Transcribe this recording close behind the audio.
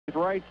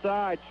right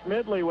side.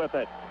 Schmidley with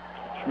it.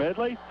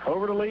 Schmidley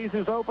over to Lees,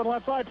 who's open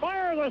left side.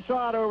 Fires a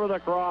shot over the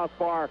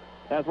crossbar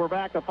as we're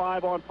back to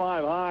 5-on-5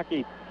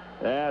 hockey.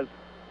 As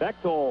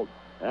Bechtold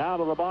out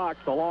of the box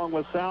along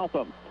with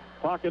Southam.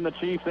 Puck in the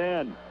Chiefs'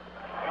 end.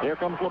 Here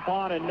comes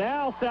Lapon, and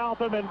now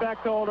Southam and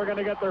Bechtold are going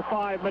to get their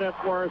 5 minutes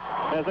worth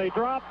as they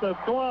drop the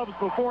gloves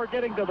before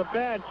getting to the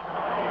bench.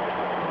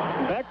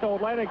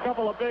 Bechtold landing a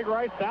couple of big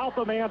rights.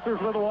 Southam answers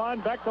with one.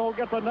 Bechtold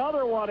gets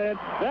another one in.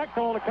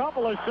 Bechtold a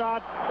couple of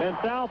shots, and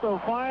Southam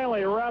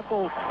finally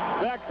wrestles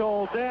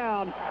Bechtold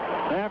down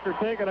after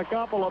taking a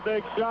couple of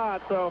big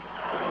shots. So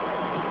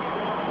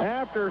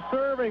after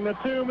serving the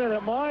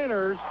 2-minute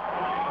minors,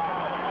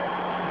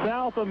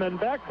 Southam and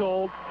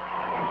Bechtold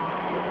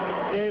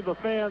gave the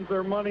fans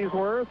their money's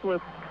worth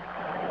with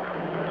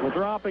the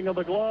dropping of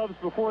the gloves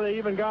before they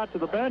even got to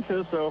the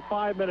benches. So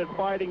 5-minute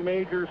fighting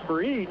majors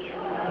for each.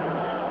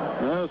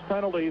 Those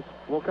penalties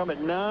will come at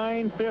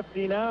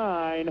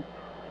 9:59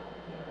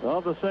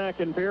 of the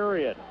second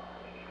period.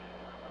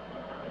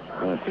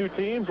 The two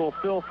teams will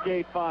still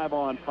skate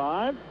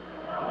 5-on-5.